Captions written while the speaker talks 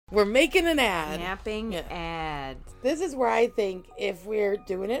We're making an ad. Napping ad. This is where I think if we're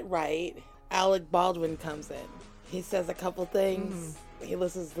doing it right, Alec Baldwin comes in. He says a couple things. He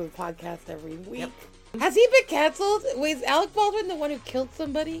listens to the podcast every week. Yep. Has he been canceled? Wait, is Alec Baldwin the one who killed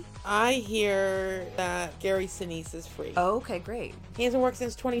somebody? I hear that Gary Sinise is free. Oh, okay, great. He hasn't worked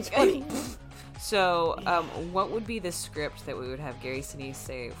since 2020. So, what would be the script that we would have Gary Sinise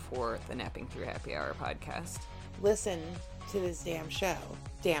say for the Napping Through Happy Hour podcast? Listen to this damn show.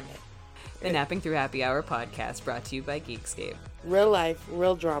 Damn it. The Napping Through Happy Hour podcast, brought to you by Geekscape. Real life,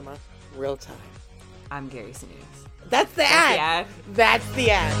 real drama, real time. I'm Gary Sinise. That's the ad. That's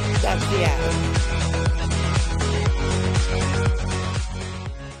the ad. That's the ad.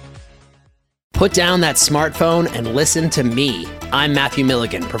 Put down that smartphone and listen to me. I'm Matthew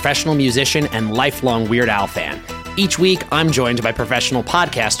Milligan, professional musician and lifelong Weird Al fan. Each week, I'm joined by professional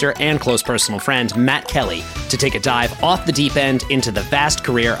podcaster and close personal friend Matt Kelly to take a dive off the deep end into the vast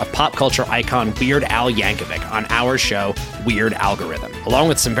career of pop culture icon Weird Al Yankovic on our show, Weird Algorithm. Along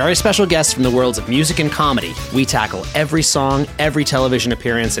with some very special guests from the worlds of music and comedy, we tackle every song, every television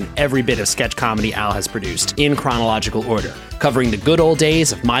appearance, and every bit of sketch comedy Al has produced in chronological order, covering the good old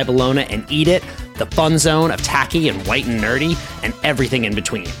days of My Bologna and Eat It, the fun zone of tacky and white and nerdy, and everything in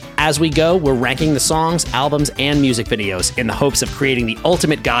between. As we go, we're ranking the songs, albums, and music videos in the hopes of creating the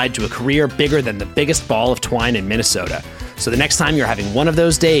ultimate guide to a career bigger than the biggest ball of twine in Minnesota. So the next time you're having one of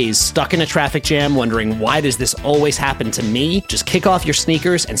those days, stuck in a traffic jam, wondering why does this always happen to me, just kick off your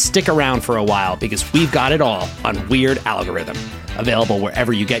sneakers and stick around for a while because we've got it all on Weird Algorithm. Available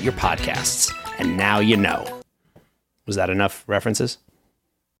wherever you get your podcasts. And now you know. Was that enough references?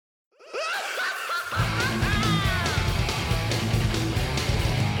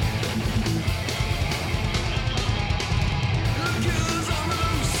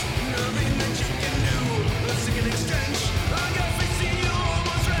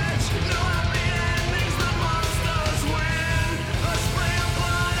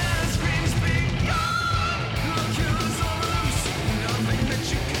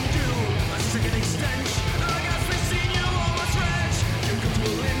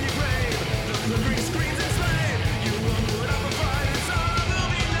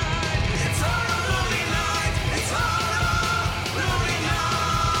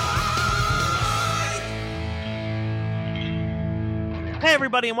 Hey,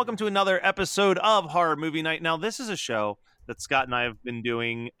 everybody, and welcome to another episode of Horror Movie Night. Now, this is a show that Scott and I have been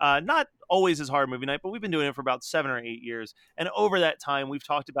doing, not always as Horror Movie Night, but we've been doing it for about 7 or 8 years. And over that time, we've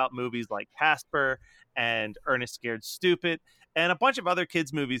talked about movies like Casper and Ernest Scared Stupid and a bunch of other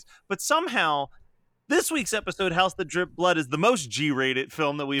kids' movies. But somehow, this week's episode, House That Dripped Blood, is the most G-rated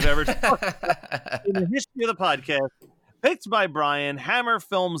film that we've ever talked about in the history of the podcast. Picked by Brian, Hammer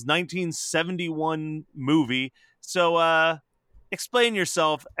Films 1971 movie. So, explain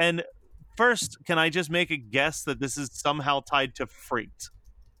yourself, and first, can I just make a guess that this is somehow tied to Freaked?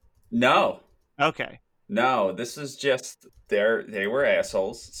 No. Okay. No, this is just they were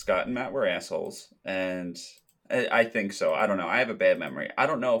assholes. Scott and Matt were assholes, and I think so. I don't know. I have a bad memory. I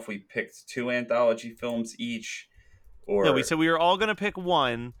don't know if we picked 2 anthology films each, or No, we said we were all going to pick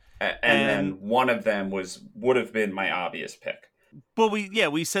one, and then one of them would have been my obvious pick. but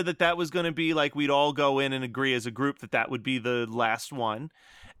we said that was going to be like we'd all go in and agree as a group that would be the last one.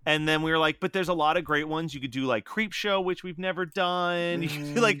 And then we were like, but there's a lot of great ones. You could do like Creepshow, which we've never done. You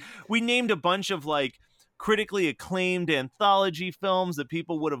could do, like, we named a bunch of like critically acclaimed anthology films that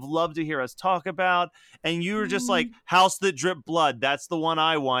people would have loved to hear us talk about. And you were just like, House That Dripped Blood. That's the one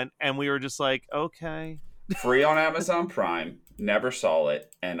I want. And we were just like, okay. Free on Amazon Prime. Never saw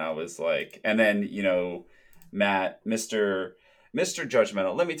it. And I was like, and then, Matt, Mr.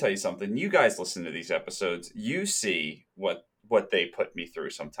 Judgmental, let me tell you something. You guys listen to these episodes. You see what they put me through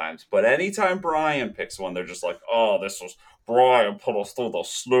sometimes. But anytime Brian picks one, they're just like, oh, this was Brian put us through the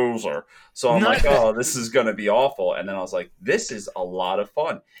snoozer. So I'm like, oh, this is going to be awful. And then I was like, this is a lot of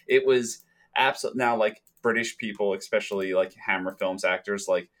fun. It was absolutely. Now, like, British people, especially like Hammer Films actors,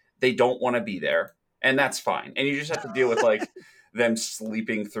 like, they don't want to be there. And that's fine. And you just have to deal with like them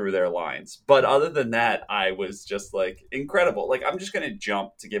sleeping through their lines. But other than that, I was just like incredible. Like, I'm just going to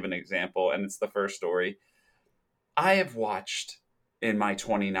jump to give an example. And it's the first story. I have watched in my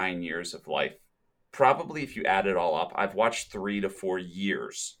 29 years of life, probably if you add it all up, I've watched 3 to 4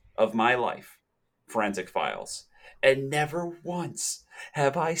 years of my life, Forensic Files. And never once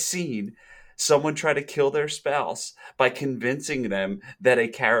have I seen someone try to kill their spouse by convincing them that a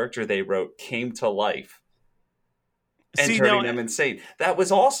character they wrote came to life and turning them insane. That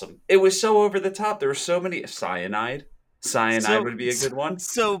was awesome. It was so over the top. There were so many. Cyanide would be a good one.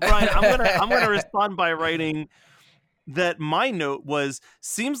 So, Brian, I'm gonna respond by writing that my note was,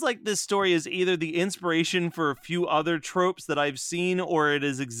 seems like this story is either the inspiration for a few other tropes that I've seen, or it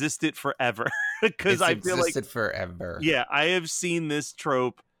has existed forever. Because I feel like existed forever. Yeah, I have seen this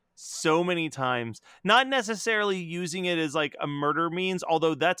trope so many times. Not necessarily using it as like a murder means,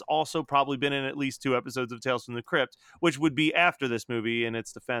 although that's also probably been in at least 2 episodes of Tales from the Crypt, which would be after this movie in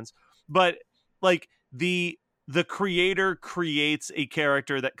its defense. But like the creator creates a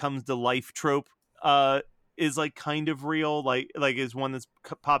character that comes to life trope is like kind of real, like is one that's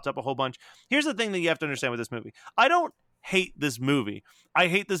popped up a whole bunch. Here's the thing that you have to understand with this movie. I don't hate this movie. I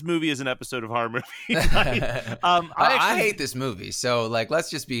hate this movie as an episode of horror movie. I hate this movie, so like let's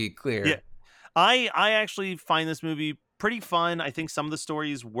just be clear. Yeah, I actually find this movie pretty fun. I think some of the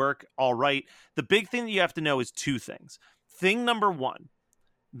stories work all right. The big thing that you have to know is 2 things. Thing number 1,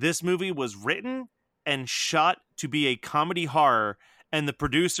 this movie was written and shot to be a comedy horror, and the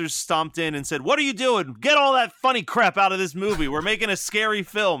producers stomped in and said, "What are you doing? Get all that funny crap out of this movie. We're making a scary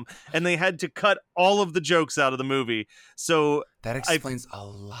film." And they had to cut all of the jokes out of the movie. So that explains a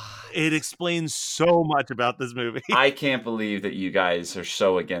lot. It explains so much about this movie. I can't believe that you guys are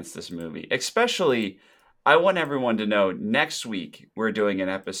so against this movie. Especially, I want everyone to know next week we're doing an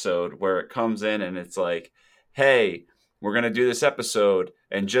episode where it comes in and it's like, hey, we're going to do this episode.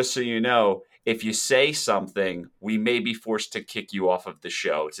 And just so you know, if you say something, we may be forced to kick you off of the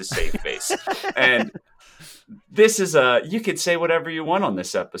show. It's a safe space. And this is you could say whatever you want on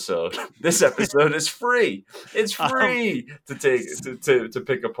this episode. This episode is free. It's free to take to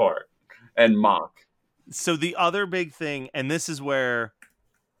pick apart and mock. So the other big thing, and this is where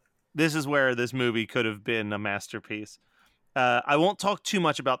this movie could have been a masterpiece. I won't talk too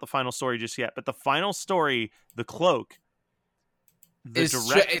much about the final story just yet, but the final story, The Cloak,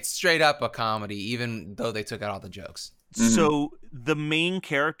 it's straight up a comedy, even though they took out all the jokes. So the main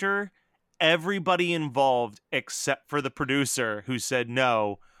character, everybody involved except for the producer who said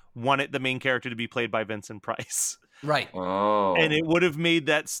no, wanted the main character to be played by Vincent Price. Right. Oh. And it would have made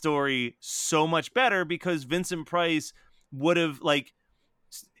that story so much better because Vincent Price would have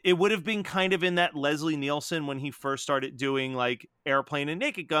it would have been kind of in that Leslie Nielsen when he first started doing like Airplane and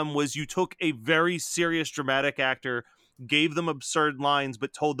Naked Gun, was you took a very serious dramatic actor, gave them absurd lines,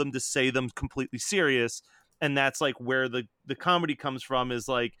 but told them to say them completely serious. And that's like where the comedy comes from, is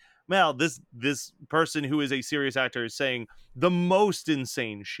like, well, this person who is a serious actor is saying the most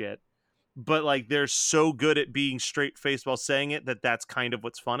insane shit, but like they're so good at being straight faced while saying it that that's kind of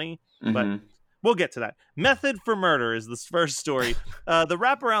what's funny. But we'll get to that. Method for Murder is this first story. The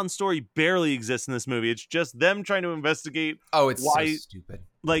wraparound story barely exists in this movie. It's just them trying to investigate. Oh, it's why, so stupid.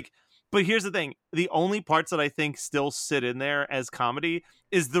 Like, but here's the thing. The only parts that I think still sit in there as comedy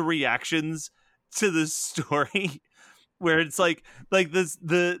is the reactions to the story, where it's like this,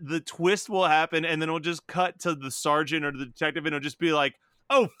 the twist will happen and then it'll just cut to the sergeant or the detective and it'll just be like,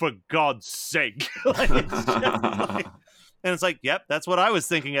 "Oh, for God's sake." Like, it's just like, and it's like, yep, that's what I was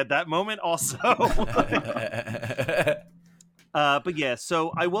thinking at that moment also. But yeah,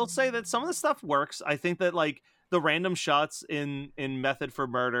 so I will say that some of the stuff works. I think that like the random shots in Method for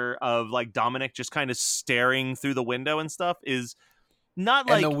Murder of like Dominic just kind of staring through the window and stuff is not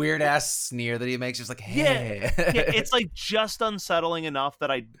like... And the weird ass sneer that he makes, just like, hey. Yeah, it's like just unsettling enough that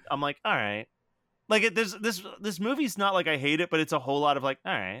I'm like, all right. Like this movie's not like I hate it, but it's a whole lot of like,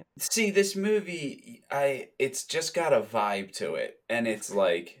 all right. See, this movie, it's just got a vibe to it, and it's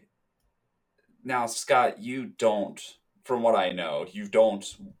like, now Scott, you don't, from what I know, you don't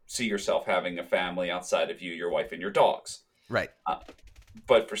see yourself having a family outside of you, your wife, and your dogs. Right.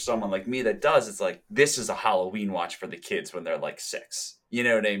 But for someone like me that does, it's like, this is a Halloween watch for the kids when they're like 6. You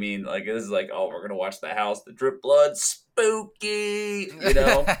know what I mean? Like, this is like, oh, we're gonna watch The House that Drip Blood, spooky, you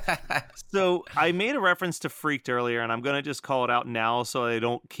know? So I made a reference to Freaked earlier, and I'm gonna just call it out now so I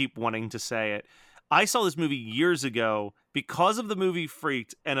don't keep wanting to say it. I saw this movie years ago because of the movie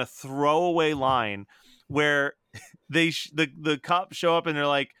Freaked and a throwaway line where the cops show up and they're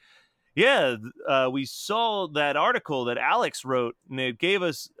like, yeah, we saw that article that Alex wrote, and it gave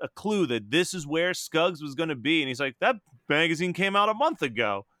us a clue that this is where Scuggs was going to be. And he's like, that magazine came out a month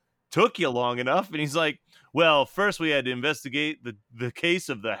ago. Took you long enough. And he's like, well, first we had to investigate the case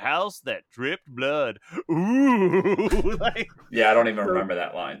of the house that dripped blood. Ooh. Like, yeah, I don't even remember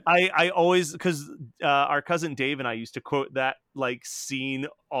that line. I always, because our cousin Dave and I used to quote that like scene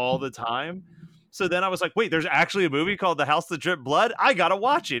all the time. So then I was like, wait, there's actually a movie called The House That Dripped Blood? I gotta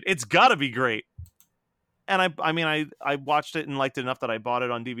watch it. It's gotta be great. And I watched it and liked it enough that I bought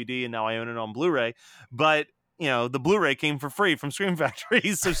it on DVD and now I own it on Blu-ray. But, you know, the Blu-ray came for free from Scream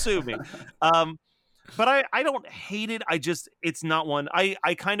Factory, so sue me. But I don't hate it. It's not one. I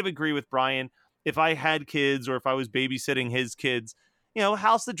kind of agree with Brian. if I had kids or if I was babysitting his kids, you know,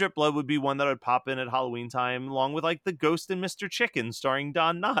 House of Drip Blood would be one that I'd pop in at Halloween time, along with like The Ghost and Mr. Chicken, starring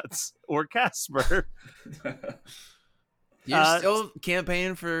Don Knotts or Casper. You're still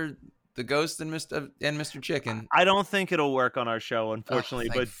campaigning for The Ghost and Mr. Chicken. I don't think it'll work on our show, unfortunately.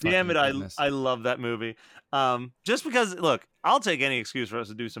 But damn it, I love that movie. Just because, look, I'll take any excuse for us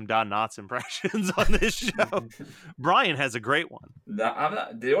to do some Don Knotts impressions on this show. Brian has a great one. No, I'm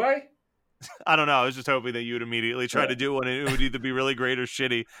not. Do I? I don't know. I was just hoping that you would immediately try to do one, and it would either be really great or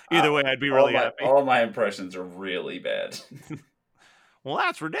shitty. Either way, I'd be really happy. All my impressions are really bad. Well,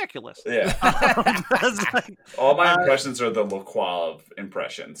 that's ridiculous. Yeah. All my impressions are the LaQuave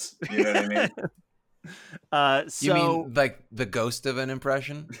impressions. You know what I mean? You mean like the ghost of an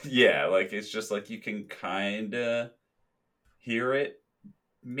impression? Yeah, like it's just like you can kind of hear it,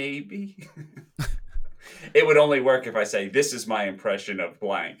 maybe. It would only work if I say, this is my impression of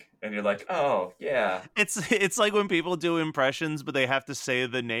blank. And you're like, oh, yeah. It's like when people do impressions, but they have to say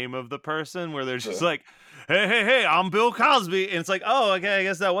the name of the person, where they're just like, hey, I'm Bill Cosby. And it's like, oh, okay, I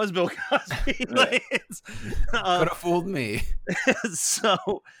guess that was Bill Cosby. Like, could have fooled me. So,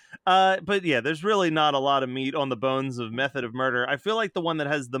 but yeah, there's really not a lot of meat on the bones of Method of Murder. I feel like the one that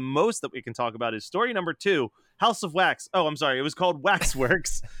has the most that we can talk about is story number 2, House of Wax. Oh, I'm sorry. It was called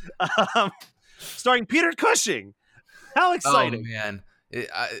Waxworks. Starring Peter Cushing. How exciting. Oh, man.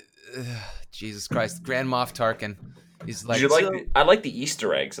 Jesus Christ. Grand Moff Tarkin. He's like, I like the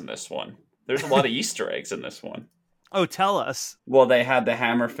Easter eggs in this one. There's a lot of Easter eggs in this one. Oh, tell us. Well, they had the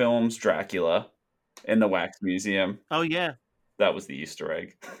Hammer Films Dracula in the Wax Museum. Oh, yeah. That was the Easter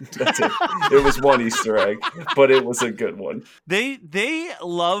egg. That's it. It was one Easter egg, but it was a good one. They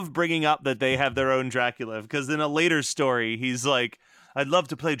love bringing up that they have their own Dracula, because in a later story, he's like, I'd love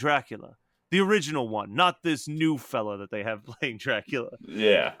to play Dracula. The original one, not this new fella that they have playing Dracula.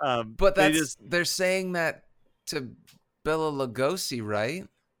 Yeah. But they're saying that to Bela Lugosi, right?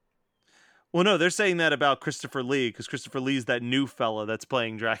 Well, no, they're saying that about Christopher Lee, because Christopher Lee's that new fella that's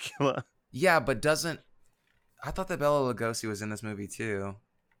playing Dracula. Yeah, but I thought that Bela Lugosi was in this movie too.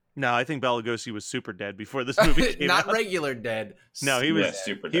 No, I think Bela Lugosi was super dead before this movie came Not out. regular dead. No, he was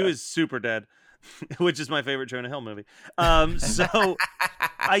super dead. He was super dead, which is my favorite Jonah Hill movie. So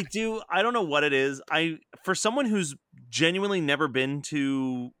I don't know what it is. For someone who's genuinely never been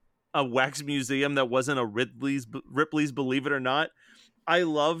to a wax museum that wasn't a Ripley's Believe It or Not, I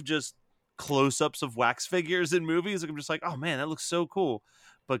love just close-ups of wax figures in movies. Like, I'm just like, oh man, that looks so cool.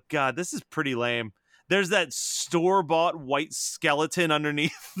 But God, this is pretty lame. There's that store-bought white skeleton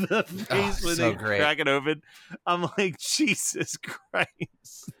underneath the face when they crack it open. I'm like, Jesus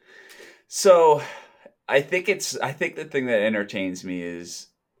Christ. So I think the thing that entertains me is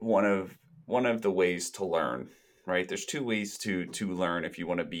one of the ways to learn, right? There's 2 ways to learn if you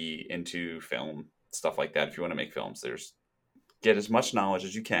want to be into film, stuff like that. If you want to make films, there's get as much knowledge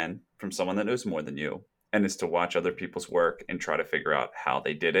as you can from someone that knows more than you, and it's to watch other people's work and try to figure out how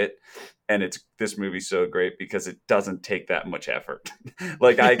they did it. And this movie's so great because it doesn't take that much effort.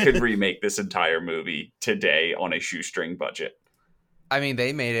 Like, I could remake this entire movie today on a shoestring budget. I mean,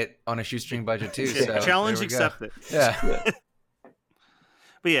 they made it on a shoestring budget too. So challenge accepted. Yeah.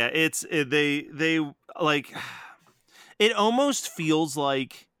 But yeah, they like, it almost feels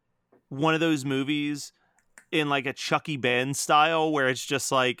like one of those movies in like a Chucky Band style, where it's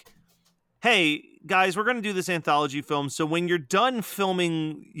just like, hey guys, we're going to do this anthology film. So when you're done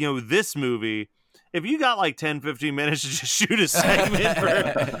filming, this movie, if you got like 10-15 minutes to just shoot a segment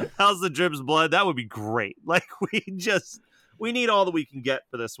for House of Drip's Blood, that would be great. Like, we need all that we can get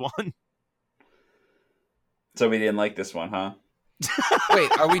for this one. So we didn't like this one, huh?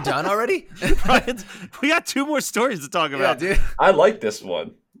 Wait, are we done already? We got 2 more stories to talk about. Yeah, dude. I like this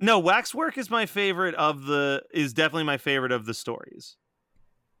one. No, Waxwork is definitely my favorite of the stories.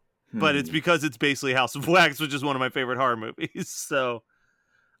 But it's because it's basically House of Wax, which is one of my favorite horror movies. So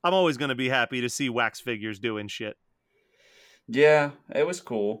I'm always going to be happy to see wax figures doing shit. Yeah, it was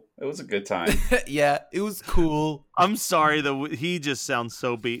cool. It was a good time. Yeah, it was cool. I'm sorry, he just sounds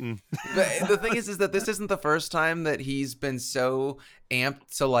so beaten. The thing is that this isn't the first time that he's been so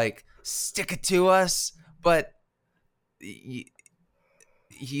amped to like stick it to us, but he's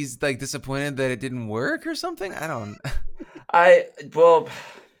like disappointed that it didn't work or something. I don't.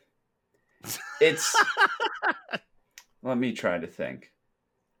 It's. Let me try to think.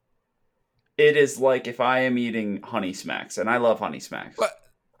 It is like if I am eating Honey Smacks, and I love Honey Smacks. What?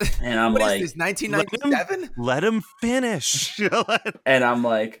 And I'm what like, is this, 1997? Let him finish. And I'm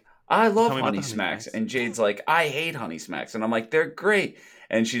like, I love Honey Smacks. And Jade's like, I hate Honey Smacks. And I'm like, they're great.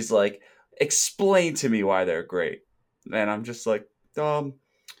 And she's like, explain to me why they're great. And I'm just like,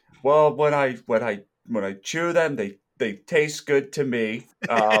 Well, when I chew them, they taste good to me.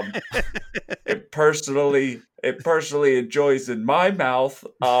 It personally enjoys in my mouth.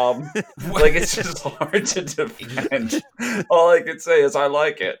 Like it's just hard to defend. All I can say is I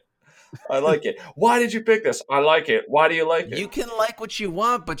like it. I like it. Why did you pick this? I like it. Why do you like it? You can like what you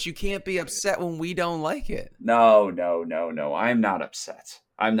want, but you can't be upset when we don't like it. No. I'm not upset.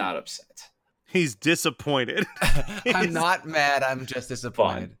 He's disappointed. I'm not mad. I'm just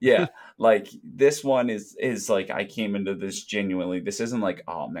disappointed. Fine. Yeah. Like this one is like I came into this genuinely. This isn't like,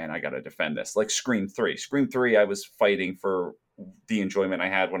 oh man, I gotta defend this. Like Scream 3. Scream 3, I was fighting for the enjoyment I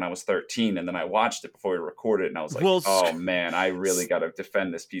had when I was 13, and then I watched it before we recorded, and I was like, oh man, I really gotta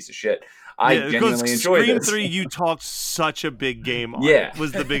defend this piece of shit. I genuinely enjoyed Scream this. 3, you talked such a big game on. Yeah. It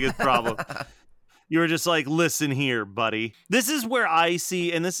was the biggest problem. You were just like, listen here, buddy. This is where I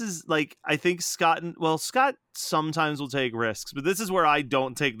see, and this is like, I think Scott sometimes will take risks, but this is where I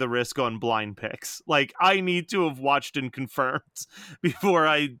don't take the risk on blind picks. Like, I need to have watched and confirmed before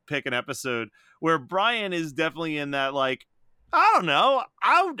I pick an episode, where Brian is definitely in that, like, I don't know,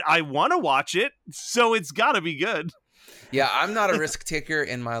 I want to watch it, so it's got to be good. Yeah, I'm not a risk taker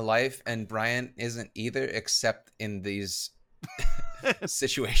in my life, and Brian isn't either, except in these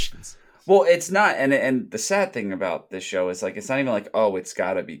situations. Well, it's not, and the sad thing about this show is like it's not even like, oh, it's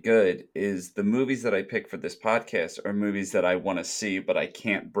got to be good. Is the movies that I pick for this podcast are movies that I want to see, but I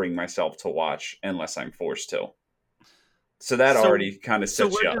can't bring myself to watch unless I'm forced to. So that already kind of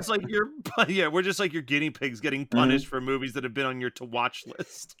sets you up. We're just like your guinea pigs getting punished for movies that have been on your to watch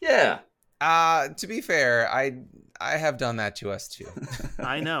list. Yeah. To be fair, I have done that to us too.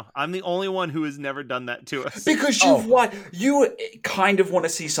 I know. I'm the only one who has never done that to us. Because you kind of want to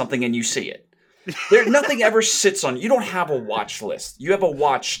see something and you see it. Nothing ever sits on. You don't have a watch list. You have a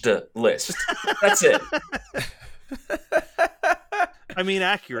watched list. That's it. I mean,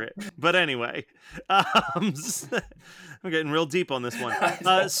 accurate. But anyway, I'm getting real deep on this one.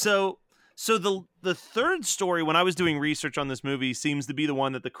 So the third story, when I was doing research on this movie, seems to be the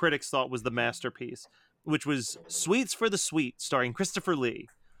one that the critics thought was the masterpiece, which was Sweets for the Sweet, starring Christopher Lee.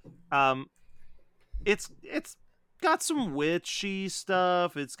 It's got some witchy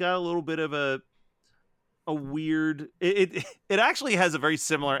stuff. It's got a little bit of a weird. It actually has a very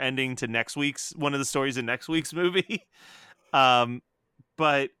similar ending to one of the stories in next week's movie.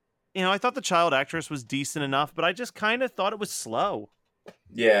 But I thought the child actress was decent enough, but I just kind of thought it was slow.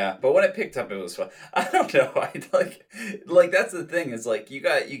 Yeah, but when it picked up, it was fun. I don't know. I like that's the thing. Is like you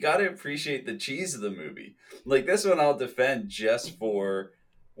got to appreciate the cheese of the movie. Like this one, I'll defend just for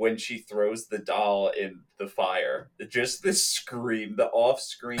when she throws the doll in the fire. Just the scream, the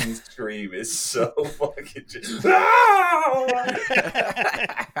off-screen scream, is so fucking.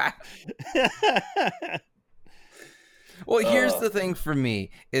 Well, here's the thing for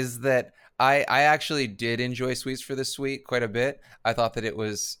me is that I actually did enjoy Sweets for the Sweet quite a bit. I thought that it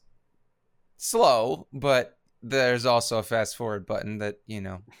was slow, but there's also a fast forward button that,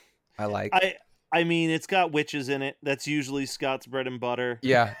 I like. I mean, it's got witches in it. That's usually Scott's bread and butter.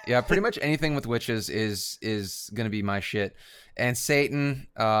 Yeah. Pretty much anything with witches is gonna be my shit. And Satan.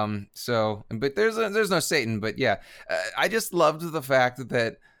 But there's no Satan. But yeah, I just loved the fact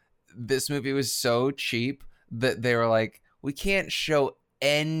that this movie was so cheap that they were like, we can't show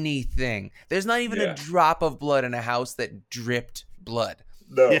anything. There's not even a drop of blood in a house that dripped blood.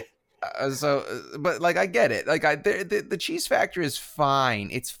 No. Yeah. But like I get it. Like the cheese factor is fine.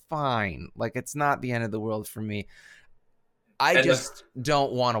 It's fine. Like it's not the end of the world for me. I just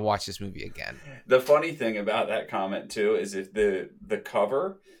don't want to watch this movie again. The funny thing about that comment too is if the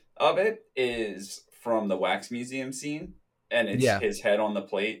cover of it is from the wax museum scene and it's his head on the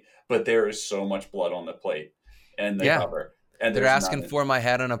plate, but there is so much blood on the plate and the cover. And they're asking for my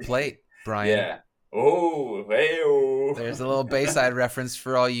head on a plate, Brian. Yeah. Oh, hey-oh. There's a little Bayside reference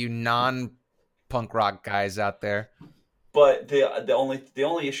for all you non-punk rock guys out there. But the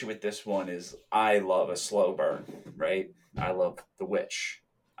only issue with this one is I love a slow burn, right? I love The Witch.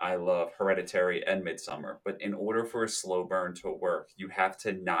 I love Hereditary and Midsommar. But in order for a slow burn to work, you have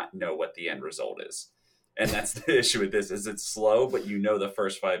to not know what the end result is. And that's the issue with this, is it's slow, but the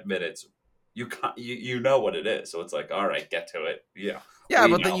first 5 minutes. You know what it is, so it's like, all right, get to it. Yeah.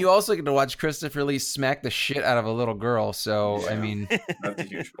 Then you also get to watch Christopher Lee smack the shit out of a little girl. So I mean, that's a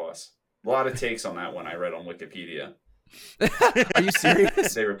huge plus. A lot of takes on that one I read on Wikipedia. Are you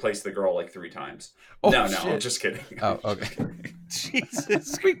serious? They replaced the girl like 3 times. Oh, no, shit. I'm just kidding. Oh, okay.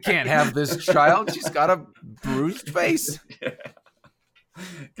 Jesus, we can't have this child. She's got a bruised face.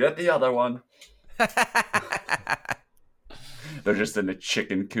 Get the other one. They're just in a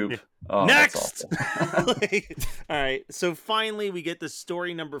chicken coop. Oh, Next! That's awful. All right. So finally, we get the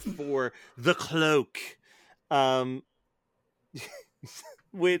story number 4, The Cloak.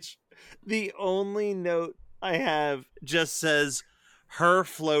 Which the only note I have just says her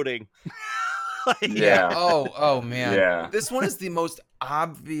floating. Yeah. Oh man. Yeah. This one is the most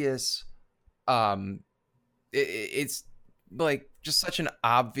obvious. It's like just such an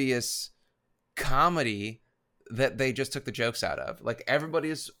obvious comedy that they just took the jokes out of. Like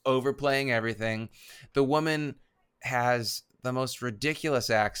everybody's overplaying everything. The woman has the most ridiculous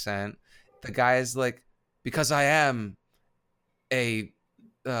accent. The guy is like, because I am a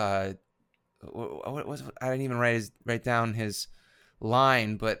what was I didn't even write down his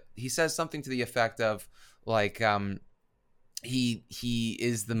line, but he says something to the effect of like he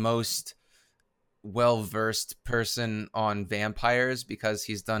is the most well-versed person on vampires because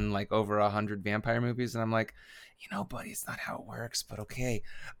he's done like over 100 vampire movies, and I'm like, you know, buddy, it's not how it works, but okay.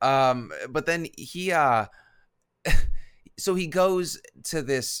 But then he so he goes to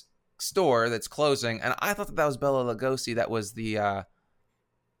this store that's closing, and I thought that was Bela Lugosi that was the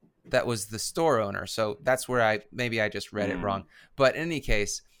store owner. So that's where I just read it wrong. But in any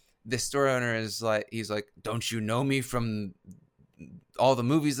case, the store owner is like, he's like, don't you know me from all the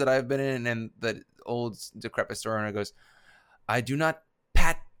movies that I've been in? And the old decrepit store owner goes, I do not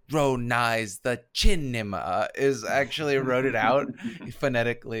patronize the cinema, is actually wrote it out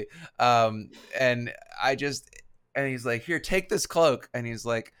phonetically. And he's like, here, take this cloak. And he's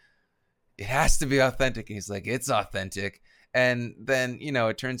like, it has to be authentic. And he's like, it's authentic. And then, you know,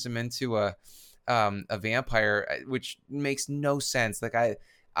 it turns him into a vampire, which makes no sense. Like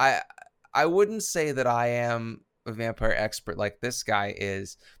I wouldn't say that I am a vampire expert like this guy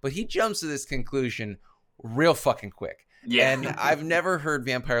is, but he jumps to this conclusion real fucking quick. Yeah. And I've never heard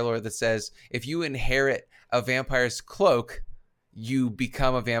vampire lore that says if you inherit a vampire's cloak, you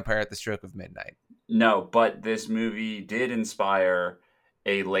become a vampire at the stroke of midnight. No, but this movie did inspire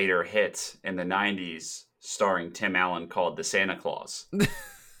a later hit in the 90s starring Tim Allen called The Santa Claus,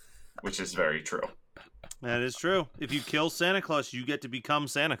 which is very true. That is true. If you kill Santa Claus, you get to become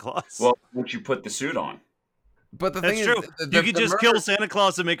Santa Claus. Well, once you put the suit on. But the that's thing true. is, you could just kill Santa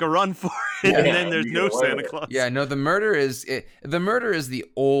Claus and make a run for it, and then there's no Santa Claus. Yeah, no, the murder is the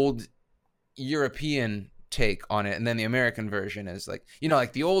old European take on it, and then the American version is like, you know,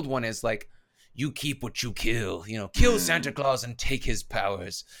 like the old one is like, you keep what you kill, you know, kill Santa Claus and take his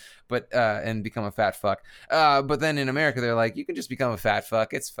powers, but and become a fat fuck. But then in America, they're like, you can just become a fat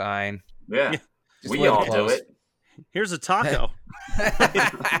fuck. It's fine. Yeah. Just We all do clothes. it. Here's a taco.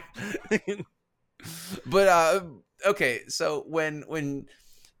 But okay, so when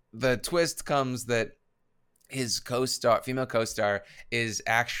the twist comes that his female co-star, is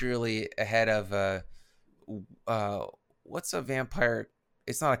actually ahead of what's a vampire?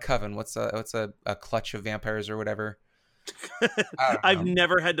 It's not a coven. What's a clutch of vampires or whatever? I've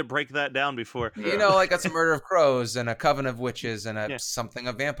never had to break that down before. You know, like it's a murder of crows and a coven of witches and something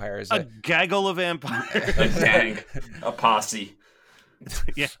of vampires. A gaggle of vampires. A gang. A posse.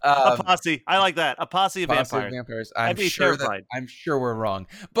 Yeah, a posse. I like that. A posse of vampires. I'm I'd be sure terrified. I'm sure we're wrong.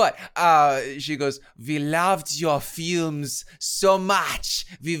 But she goes, we loved your films so much.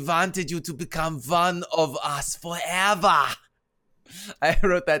 We wanted you to become one of us forever. I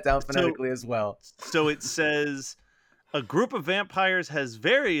wrote that down phonetically as well. So it says, a group of vampires has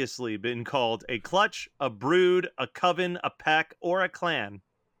variously been called a clutch, a brood, a coven, a pack, or a clan.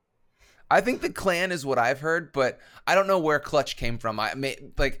 I think the clan is what I've heard, but I don't know where clutch came from. I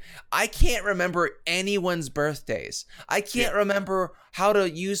can't remember anyone's birthdays. I can't remember how to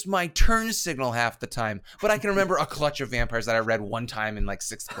use my turn signal half the time, but I can remember a clutch of vampires that I read one time in like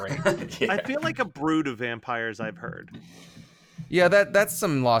 6th grade. Yeah. I feel like a brood of vampires I've heard. Yeah, that's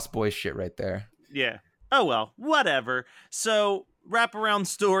some Lost Boys shit right there. Yeah. Oh, well, whatever. So, wraparound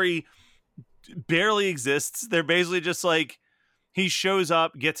story barely exists. They're basically just like, he shows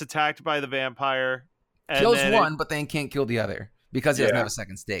up, gets attacked by the vampire. And Kills then one, but then can't kill the other because he doesn't have a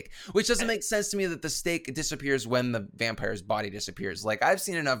second stake. Which doesn't make sense to me that the stake disappears when the vampire's body disappears. Like, I've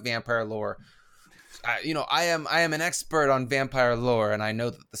seen enough vampire lore. I am an expert on vampire lore, and I know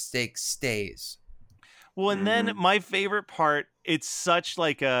that the stake stays. Well, and then my favorite part, it's such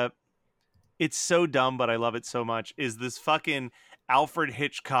like it's so dumb, but I love it so much, is this fucking Alfred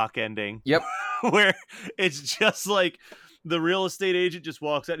Hitchcock ending. Yep. Where it's just like the real estate agent just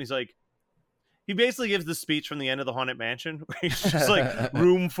walks out and he's like, he basically gives the speech from the end of the Haunted Mansion where he's just like,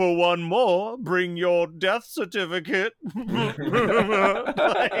 room for one more, bring your death certificate.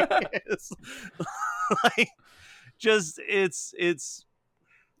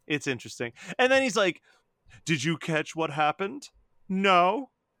 It's interesting. And then he's like, Did you catch what happened? No.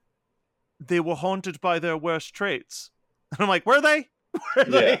 They were haunted by their worst traits. And I'm like, were they? Were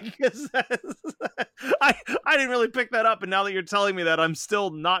Yeah. they? 'Cause I didn't really pick that up, and now that you're telling me that, I'm still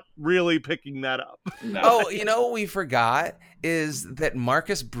not really picking that up. No. Oh, you know what we forgot is that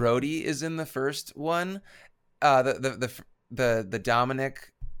Marcus Brody is in the first one, the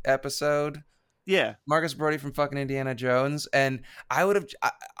Dominic episode. Yeah. Marcus Brody from fucking Indiana Jones, and I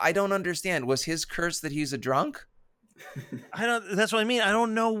don't understand. Was his curse that he's a drunk? That's what I mean. I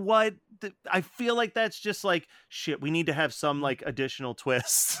don't know what. I feel like that's just like shit. We need to have some like additional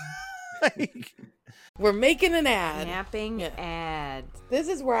twists. Like, We're making an ad. Napping Yeah. ad. This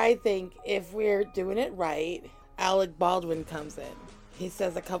is where I think if we're doing it right, Alec Baldwin comes in. He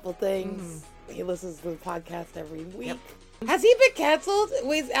says a couple things. He listens to the podcast every week. Yep. Has he been canceled?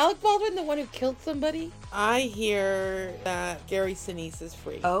 Wait, is Alec Baldwin the one who killed somebody? I hear that Gary Sinise is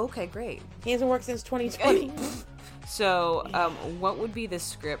free. Oh, okay, great. He hasn't worked since 2020. So, what would be the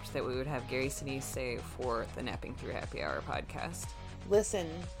script that we would have Gary Sinise say for the Napping Through Happy Hour podcast? Listen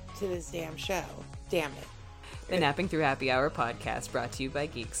to this damn show. Damn it. The Napping Through Happy Hour podcast brought to you by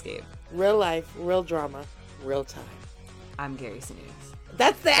Geekscape. Real life, real drama, real time. I'm Gary Sinise.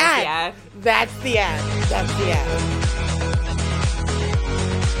 That's the ad. That's the ad. That's the ad.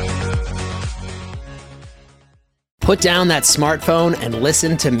 Put down that smartphone and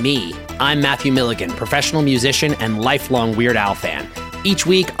listen to me. I'm Matthew Milligan, professional musician and lifelong Weird Al fan. Each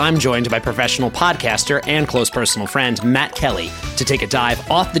week, I'm joined by professional podcaster and close personal friend Matt Kelly to take a dive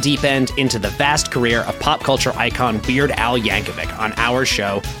off the deep end into the vast career of pop culture icon Weird Al Yankovic on our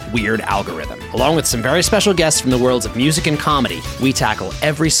show, Weird Algorithm. Along with some very special guests from the worlds of music and comedy, we tackle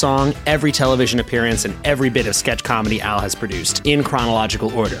every song, every television appearance, and every bit of sketch comedy Al has produced in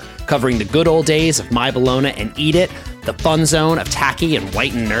chronological order, covering the good old days of My Bologna and Eat It, the fun zone of tacky and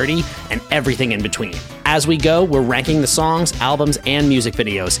white and nerdy, and everything in between. As we go, we're ranking the songs, albums, and music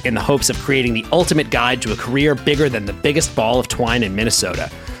videos in the hopes of creating the ultimate guide to a career bigger than the biggest ball of twine in Minnesota.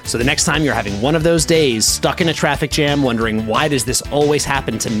 So the next time you're having one of those days, stuck in a traffic jam, wondering why does this always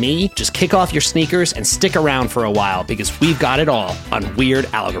happen to me, just kick off your sneakers and stick around for a while because we've got it all on Weird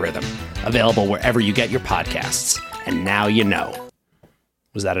Algorithm. Available wherever you get your podcasts. And now you know.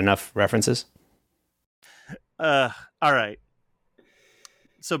 Was that enough references? all right.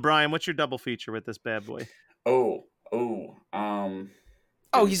 So Brian, what's your double feature with this bad boy? Oh,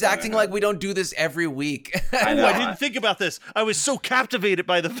 he's acting like we don't do this every week. I know. I didn't think about this. I was so captivated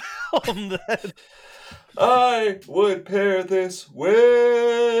by the film that I would pair this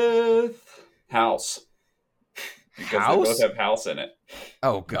with House. Because House? they both have House in it.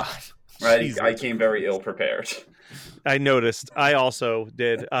 Oh God. Right? Jesus. I came very ill prepared. I noticed. I also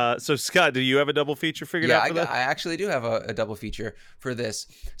did. So Scott, do you have a double feature figured out for that? I actually do have a double feature for this.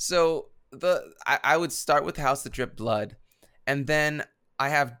 So I would start with House That Dripped Blood, and then I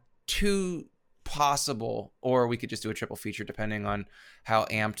have two possible, or we could just do a triple feature depending on how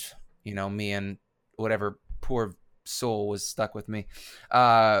amped, me and whatever poor soul was stuck with me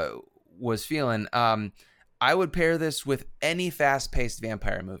was feeling. I would pair this with any fast-paced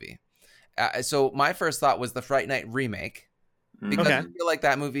vampire movie. So my first thought was the Fright Night remake, because I feel like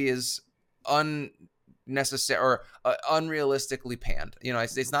that movie is unnecessary or unrealistically panned.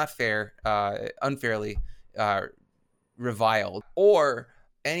 It's not fair, unfairly reviled. Or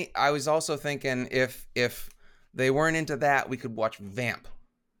I was also thinking if they weren't into that, we could watch Vamp.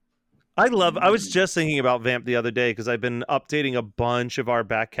 I was just thinking about Vamp the other day because I've been updating a bunch of our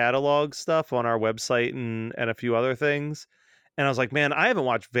back catalog stuff on our website and a few other things. And I was like, man, I haven't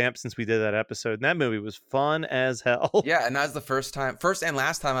watched Vamp since we did that episode. And that movie was fun as hell. Yeah, and that's the first and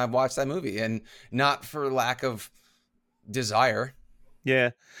last time I've watched that movie, and not for lack of desire.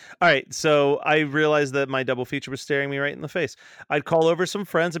 Yeah. All right. So I realized that my double feature was staring me right in the face. I'd call over some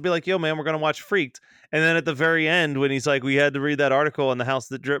friends and be like, yo, man, we're going to watch Freaked. And then at the very end, when he's like, we had to read that article on The House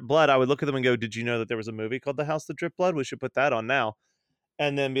That Dripped Blood, I would look at them and go, did you know that there was a movie called The House That Dripped Blood? We should put that on now.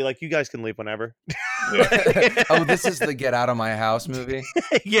 And then be like, you guys can leave whenever. Yeah. Oh, this is the Get Out of My House movie?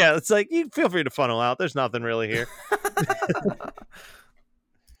 Yeah. It's like, you feel free to funnel out. There's nothing really here.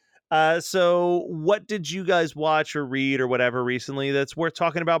 So what did you guys watch or read or whatever recently that's worth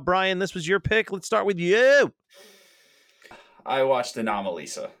talking about? Brian, this was your pick. Let's start with you. I watched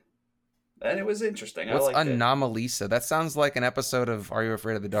Anomalisa, and it was interesting. What's I liked it. Anomalisa? That sounds like an episode of Are You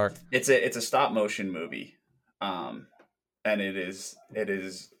Afraid of the Dark? It's a stop motion movie, and it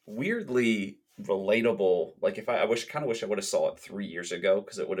is weirdly relatable. Like I kind of wish I would have saw it 3 years ago,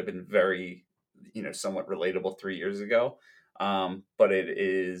 because it would have been very, somewhat relatable 3 years ago. But it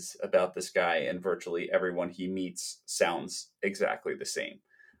is about this guy, and virtually everyone he meets sounds exactly the same.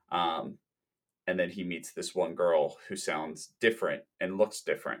 and then he meets this one girl who sounds different and looks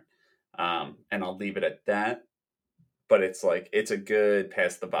different. And I'll leave it at that. But it's like, it's a good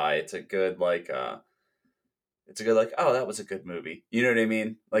pass the by. It's a good like, oh, that was a good movie. You know what I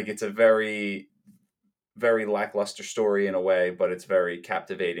mean? Like, it's a very, very lackluster story in a way, but it's very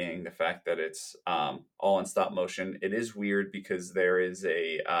captivating. The fact that it's all in stop motion. It is weird because there is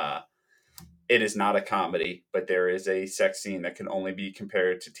it is not a comedy, but there is a sex scene that can only be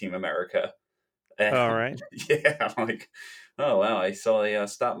compared to Team America. And, All right. Yeah, I'm like, oh wow, I saw a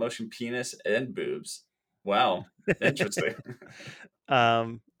stop motion penis and boobs. Wow, interesting.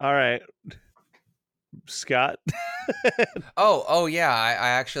 All right, Scott. Oh yeah. I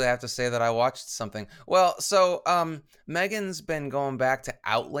actually have to say that I watched something. Well, so Megan's been going back to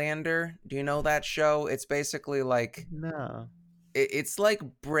Outlander. Do you know that show? It's basically like No. it's like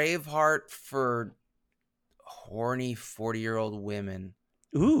Braveheart for horny 40-year-old women.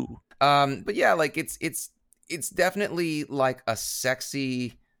 Ooh. But yeah, like it's definitely like a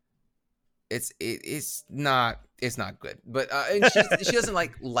sexy. It's not good, but and she doesn't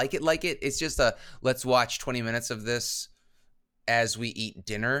like it. It's just let's watch 20 minutes of this as we eat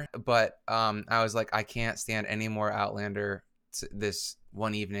dinner. But I was like, I can't stand any more Outlander this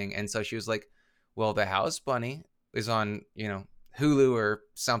one evening, and so she was like, well, The House Bunny is on Hulu or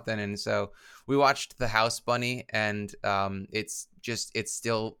something, and so we watched The House Bunny, and it's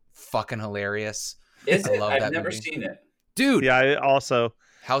still fucking hilarious. Is I it? love I've that never movie. seen it. Dude. Yeah, I also.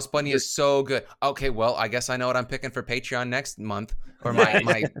 House Bunny is so good. Okay, well, I guess I know what I'm picking for Patreon next month, or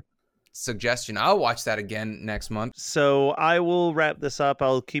my suggestion. I'll watch that again next month. So I will wrap this up.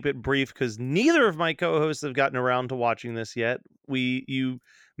 I'll keep it brief because neither of my co-hosts have gotten around to watching this yet. You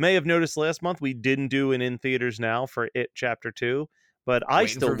may have noticed last month we didn't do an in theaters now for It Chapter 2, but I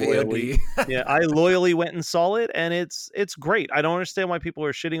Waiting still for loyally, I loyally went and saw it, and it's great. I don't understand why people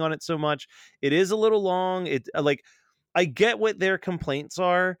are shitting on it so much. It is a little long. I get what their complaints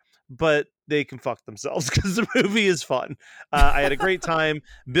are, but they can fuck themselves because the movie is fun. I had a great time.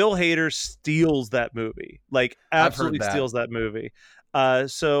 Bill Hader steals that movie, like absolutely steals that movie.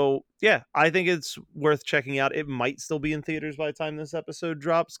 So yeah, I think it's worth checking out. It might still be in theaters by the time this episode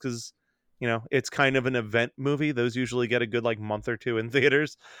drops because, it's kind of an event movie. Those usually get a good like month or two in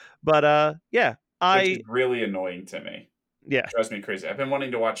theaters. But yeah, which is really annoying to me. Yeah, it drives me crazy. I've been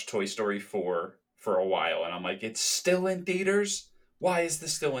wanting to watch Toy Story 4 for a while, and I'm like, it's still in theaters? Why is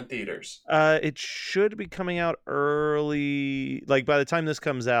this still in theaters? It should be coming out early. Like by the time this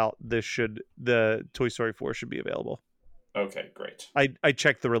comes out, the Toy Story 4 should be available. Okay, great. I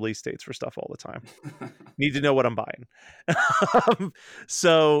check the release dates for stuff all the time. Need to know what I'm buying.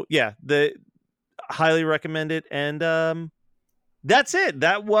 So yeah, highly recommend it. And that's it.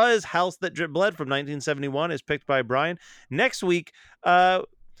 That was House That Dripped Blood from 1971, as picked by Brian. Next week,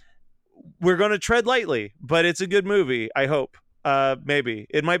 we're going to tread lightly, but it's a good movie, I hope. Maybe.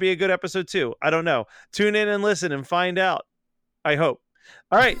 It might be a good episode too. I don't know. Tune in and listen and find out. I hope.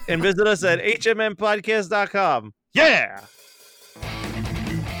 All right. And visit us at hmmpodcast.com. Yeah!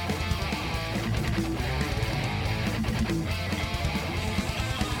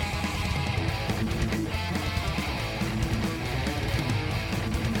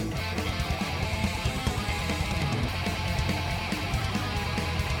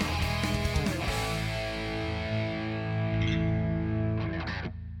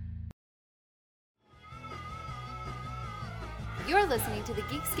 You're listening to the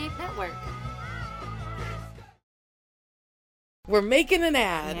Geekscape Network. We're making an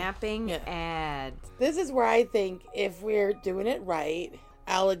ad. Napping ad. This is where I think if we're doing it right,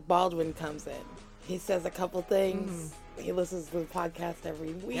 Alec Baldwin comes in. He says a couple things. He listens to the podcast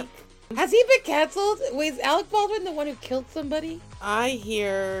every week. Yep. Has he been canceled? Wait, is Alec Baldwin the one who killed somebody? I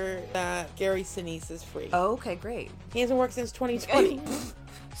hear that Gary Sinise is free. Oh, okay, great. He hasn't worked since 2020.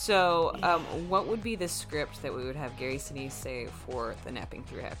 So, what would be the script that we would have Gary Sinise say for the Napping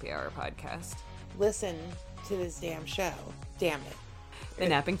Through Happy Hour podcast? Listen to this damn show. Damn it. The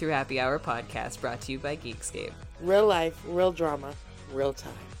Napping Through Happy Hour podcast, brought to you by Geekscape. Real life, real drama, real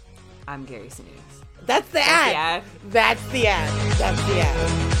time. I'm Gary Sinise. That's the ad. That's the ad. That's the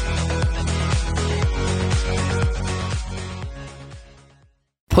ad.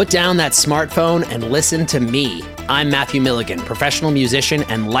 Put down that smartphone and listen to me. I'm Matthew Milligan, professional musician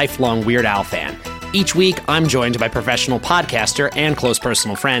and lifelong Weird Al fan. Each week, I'm joined by professional podcaster and close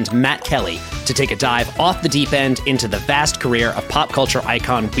personal friend Matt Kelly to take a dive off the deep end into the vast career of pop culture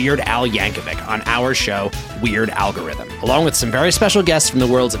icon Weird Al Yankovic on our show, Weird Algorithm. Along with some very special guests from the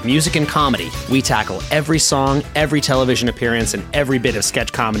worlds of music and comedy, we tackle every song, every television appearance, and every bit of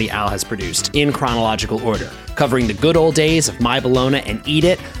sketch comedy Al has produced in chronological order, covering the good old days of My Bologna and Eat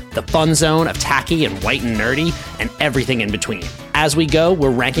It, the fun zone of tacky and white and nerdy, and everything in between. As we go,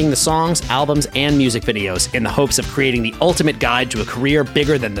 we're ranking the songs, albums, and music videos in the hopes of creating the ultimate guide to a career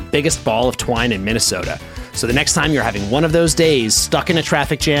bigger than the biggest ball of twine in Minnesota. So the next time you're having one of those days, stuck in a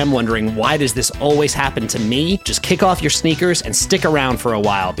traffic jam, wondering why does this always happen to me, just kick off your sneakers and stick around for a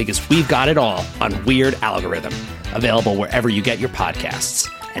while because we've got it all on Weird Algorithm, available wherever you get your podcasts.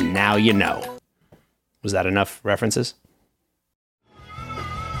 And now you know. Was that enough references?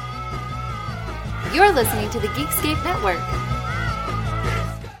 You're listening to the Geekscape Network.